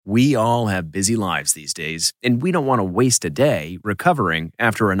We all have busy lives these days, and we don't want to waste a day recovering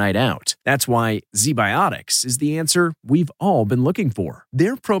after a night out. That's why ZBiotics is the answer we've all been looking for.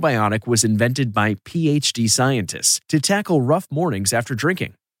 Their probiotic was invented by PhD scientists to tackle rough mornings after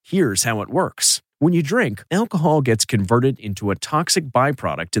drinking. Here's how it works. When you drink, alcohol gets converted into a toxic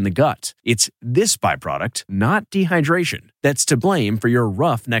byproduct in the gut. It's this byproduct, not dehydration, that's to blame for your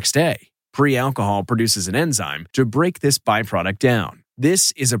rough next day. Pre-alcohol produces an enzyme to break this byproduct down.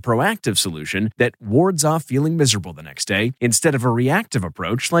 This is a proactive solution that wards off feeling miserable the next day instead of a reactive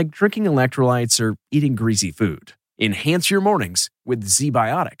approach like drinking electrolytes or eating greasy food. Enhance your mornings with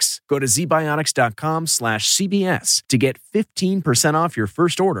ZBiotics. Go to zbiotics.com/CBS to get 15% off your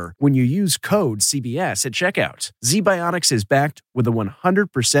first order when you use code CBS at checkout. ZBiotics is backed with a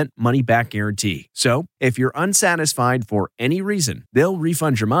 100% money-back guarantee. So, if you're unsatisfied for any reason, they'll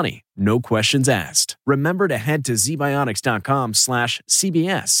refund your money. No questions asked. Remember to head to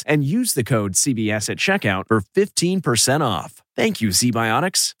zbiotics.com/CBS and use the code CBS at checkout for 15% off. Thank you,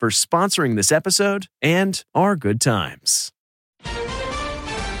 ZBiotics, for sponsoring this episode and our good times.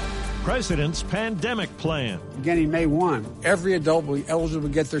 President's pandemic plan. Beginning May 1, every adult will be eligible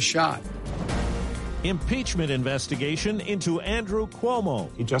to get their shot. Impeachment investigation into Andrew Cuomo.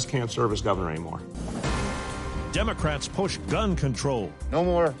 He just can't serve as governor anymore. Democrats push gun control. No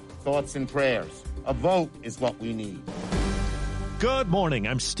more thoughts and prayers. A vote is what we need. Good morning.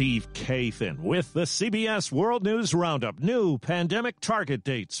 I'm Steve Kathan with the CBS World News Roundup. New pandemic target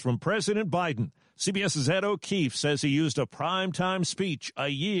dates from President Biden. CBS's Ed O'Keefe says he used a primetime speech a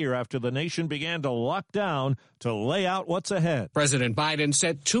year after the nation began to lock down to lay out what's ahead. President Biden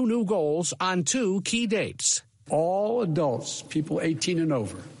set 2 new goals on 2 key dates. All adults, people 18 and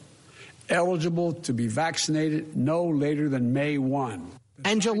over, eligible to be vaccinated no later than May 1.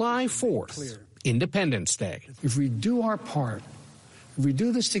 And July 4th, Independence Day. If we do our part, if we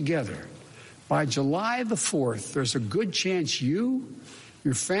do this together, by July the 4th, there's a good chance you,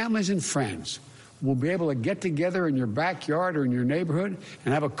 your families and friends will be able to get together in your backyard or in your neighborhood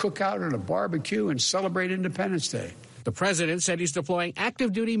and have a cookout and a barbecue and celebrate Independence Day. The president said he's deploying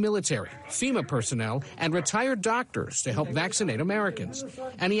active duty military, FEMA personnel, and retired doctors to help vaccinate Americans.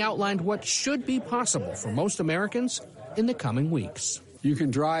 And he outlined what should be possible for most Americans in the coming weeks. You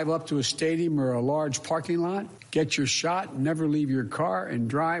can drive up to a stadium or a large parking lot, get your shot, never leave your car, and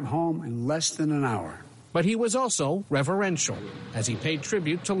drive home in less than an hour. But he was also reverential as he paid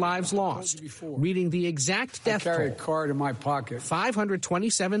tribute to lives lost, reading the exact death toll. I carry a card in my pocket.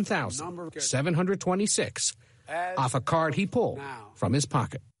 527,726 off a card he pulled from his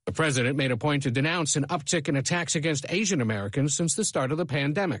pocket. The president made a point to denounce an uptick in attacks against Asian Americans since the start of the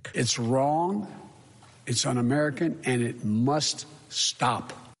pandemic. It's wrong, it's un-American, and it must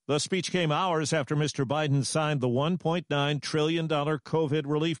stop. The speech came hours after Mr. Biden signed the $1.9 trillion COVID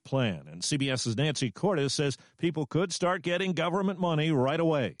relief plan. And CBS's Nancy Cordes says people could start getting government money right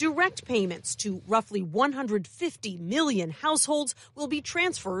away. Direct payments to roughly 150 million households will be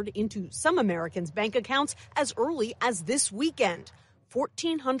transferred into some Americans' bank accounts as early as this weekend.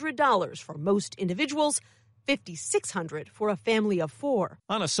 $1,400 for most individuals, $5,600 for a family of 4.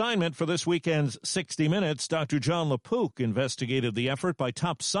 On assignment for this weekend's 60 Minutes, Dr. John LaPook investigated the effort by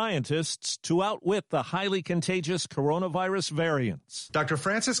top scientists to outwit the highly contagious coronavirus variants. Dr.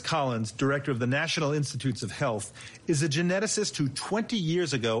 Francis Collins, director of the National Institutes of Health, is a geneticist who 20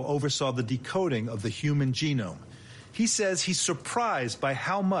 years ago oversaw the decoding of the human genome. He says he's surprised by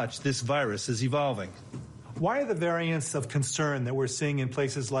how much this virus is evolving. Why are the variants of concern that we're seeing in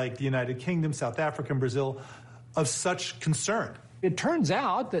places like the United Kingdom, South Africa, and Brazil of such concern? It turns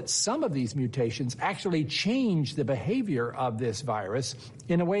out that some of these mutations actually change the behavior of this virus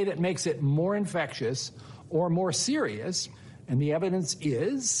in a way that makes it more infectious or more serious. And the evidence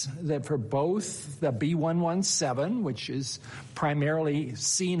is that for both the B117, which is primarily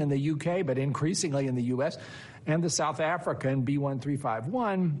seen in the UK but increasingly in the US, and the South African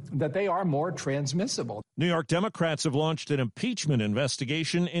B1351, that they are more transmissible. New York Democrats have launched an impeachment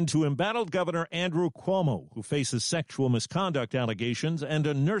investigation into embattled Governor Andrew Cuomo, who faces sexual misconduct allegations and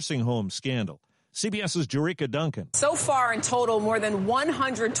a nursing home scandal. CBS's Jerika Duncan. So far in total, more than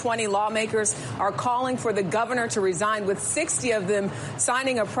 120 lawmakers are calling for the governor to resign, with 60 of them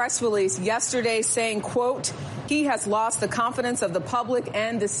signing a press release yesterday saying, quote, he has lost the confidence of the public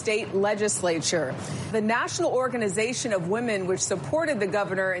and the state legislature. The National Organization of Women, which supported the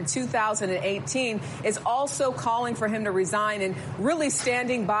governor in 2018, is also calling for him to resign and really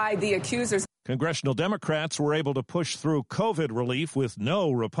standing by the accusers. Congressional Democrats were able to push through COVID relief with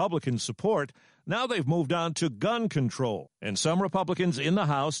no Republican support. Now they've moved on to gun control. And some Republicans in the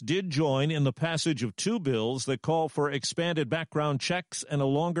House did join in the passage of 2 bills that call for expanded background checks and a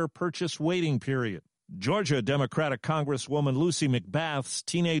longer purchase waiting period. Georgia Democratic Congresswoman Lucy McBath's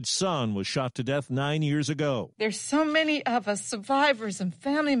teenage son was shot to death 9 years ago. There's so many of us survivors and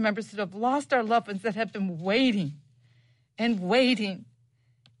family members that have lost our loved ones that have been waiting and waiting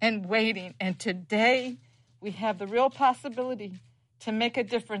and waiting. And today we have the real possibility to make a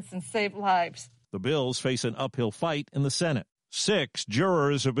difference and save lives. The bills face an uphill fight in the Senate. 6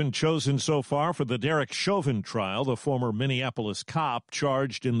 jurors have been chosen so far for the Derek Chauvin trial, the former Minneapolis cop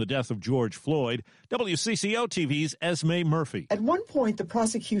charged in the death of George Floyd. WCCO TV's Esme Murphy. At one point, the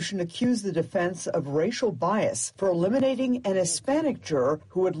prosecution accused the defense of racial bias for eliminating an Hispanic juror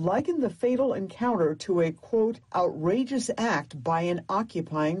who had likened the fatal encounter to a, quote, outrageous act by an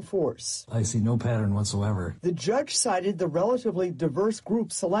occupying force. I see no pattern whatsoever. The judge cited the relatively diverse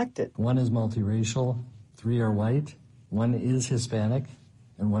group selected. 1 is multiracial, 3 are white. 1 is Hispanic,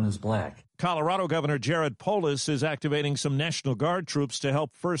 and 1 is black. Colorado Governor Jared Polis is activating some National Guard troops to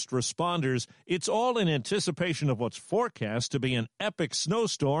help first responders. It's all in anticipation of what's forecast to be an epic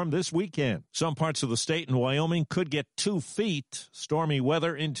snowstorm this weekend. Some parts of the state and Wyoming could get 2 feet. Stormy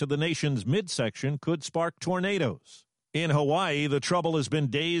weather into the nation's midsection could spark tornadoes. In Hawaii, the trouble has been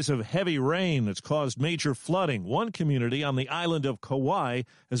days of heavy rain that's caused major flooding. One community on the island of Kauai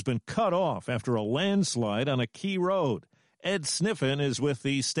has been cut off after a landslide on a key road. Ed Sniffen is with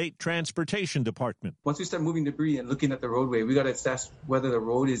the State Transportation Department. Once we start moving debris and looking at the roadway, we got to assess whether the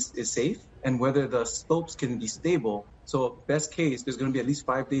road is safe and whether the slopes can be stable. So best case, there's going to be at least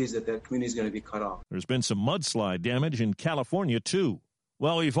 5 days that community is going to be cut off. There's been some mudslide damage in California, too.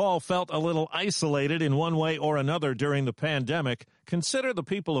 Well, we've all felt a little isolated in one way or another during the pandemic. Consider the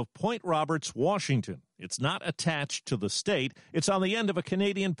people of Point Roberts, Washington. It's not attached to the state. It's on the end of a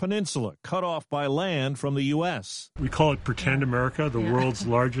Canadian peninsula, cut off by land from the U.S. We call it Pretend America, the world's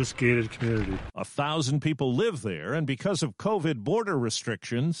largest gated community. 1,000 people live there, and because of COVID border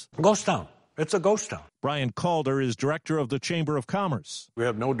restrictions... Ghost town. It's a ghost town. Brian Calder is director of the Chamber of Commerce. We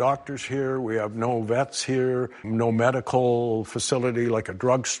have no doctors here. We have no vets here, no medical facility like a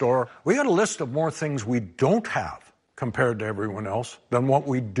drugstore. We got a list of more things we don't have compared to everyone else than what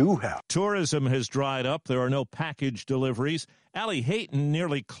we do have. Tourism has dried up. There are no package deliveries. Allie Hayton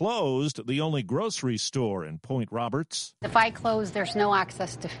nearly closed the only grocery store in Point Roberts. If I close, there's no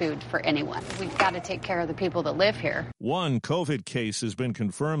access to food for anyone. We've got to take care of the people that live here. 1 COVID case has been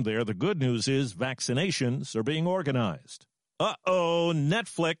confirmed there. The good news is vaccinations are being organized.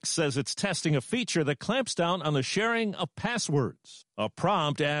 Netflix says it's testing a feature that clamps down on the sharing of passwords. A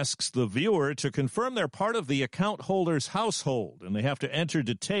prompt asks the viewer to confirm they're part of the account holder's household, and they have to enter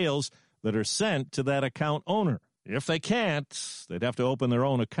details that are sent to that account owner. If they can't, they'd have to open their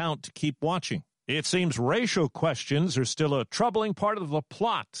own account to keep watching. It seems racial questions are still a troubling part of the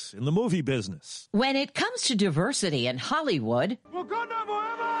plot in the movie business. When it comes to diversity in Hollywood,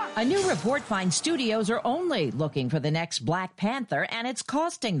 a new report finds studios are only looking for the next Black Panther, and it's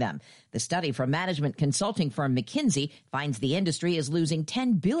costing them. The study from management consulting firm McKinsey finds the industry is losing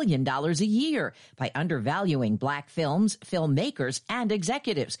 $10 billion a year by undervaluing black films, filmmakers, and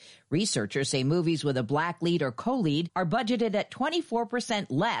executives. Researchers say movies with a black lead or co-lead are budgeted at 24%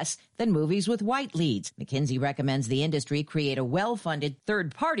 less than movies with white leads. McKinsey recommends the industry create a well-funded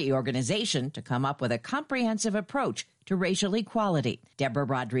third-party organization to come up with a comprehensive approach to racial equality. Deborah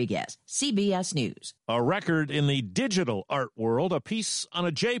Rodriguez, CBS News. A record in the digital art world, a piece on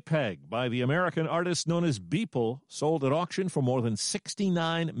a JPEG by the American artist known as Beeple, sold at auction for more than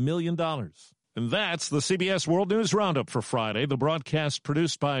 $69 million. And that's the CBS World News Roundup for Friday. The broadcast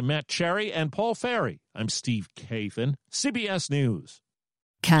produced by Matt Cherry and Paul Ferry. I'm Steve Kathan, CBS News.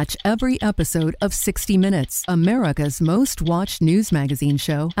 Catch every episode of 60 Minutes, America's most watched news magazine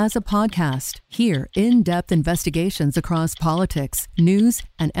show, as a podcast. Hear in-depth investigations across politics, news,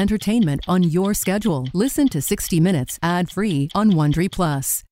 and entertainment on your schedule. Listen to 60 Minutes ad-free on Wondery Plus.